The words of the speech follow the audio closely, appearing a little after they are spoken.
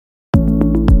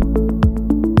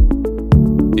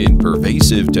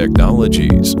Pervasive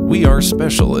Technologies, we are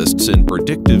specialists in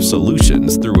predictive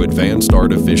solutions through advanced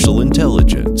artificial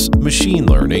intelligence, machine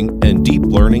learning, and deep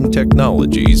learning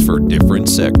technologies for different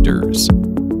sectors.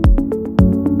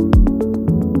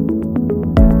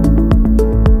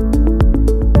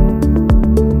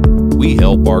 We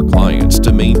help our clients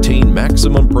to maintain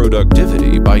maximum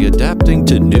productivity by adapting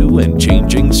to new and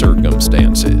changing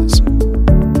circumstances.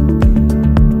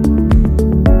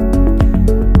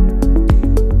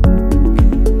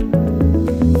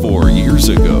 Years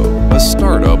ago, a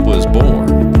startup was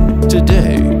born.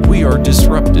 Today, we are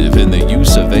disruptive in the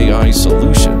use of AI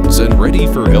solutions and ready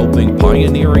for helping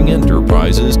pioneering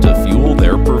enterprises to fuel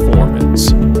their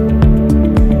performance.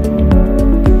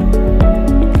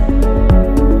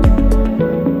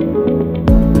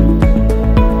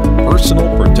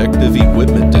 Personal protective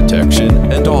equipment detection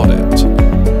and audit.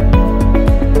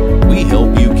 We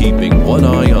help you keeping one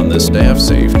eye on the staff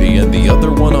safety and the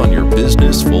other one on your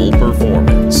business full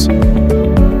performance.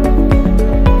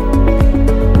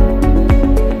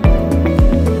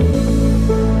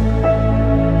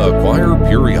 Acquire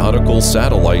periodical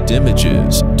satellite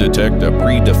images, detect a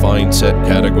predefined set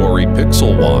category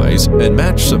pixel-wise, and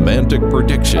match semantic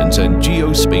predictions and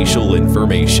geospatial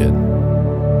information.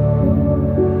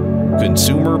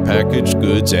 Consumer packaged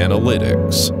goods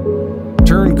analytics.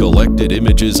 Turn collected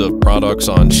images of products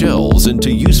on shelves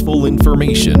into useful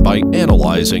information by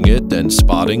analyzing it and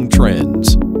spotting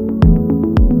trends.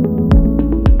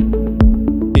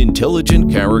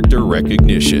 Intelligent character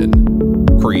recognition.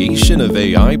 Creation of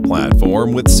AI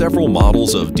platform with several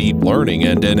models of deep learning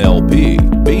and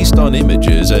NLP based on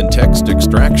images and text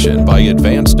extraction by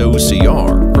advanced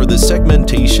OCR for the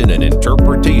segmentation and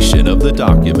interpretation of the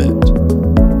document.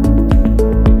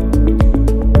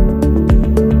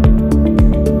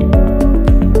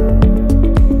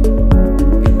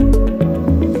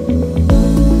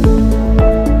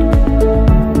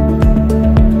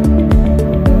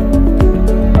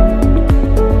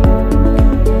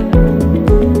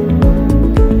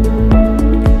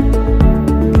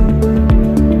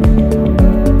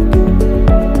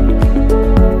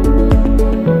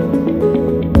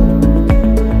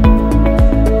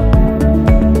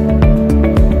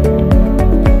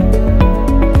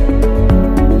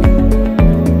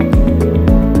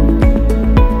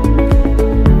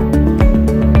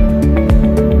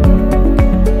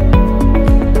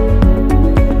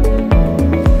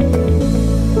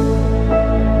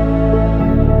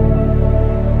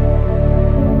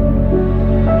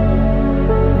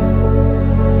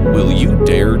 Will you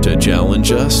dare to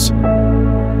challenge us?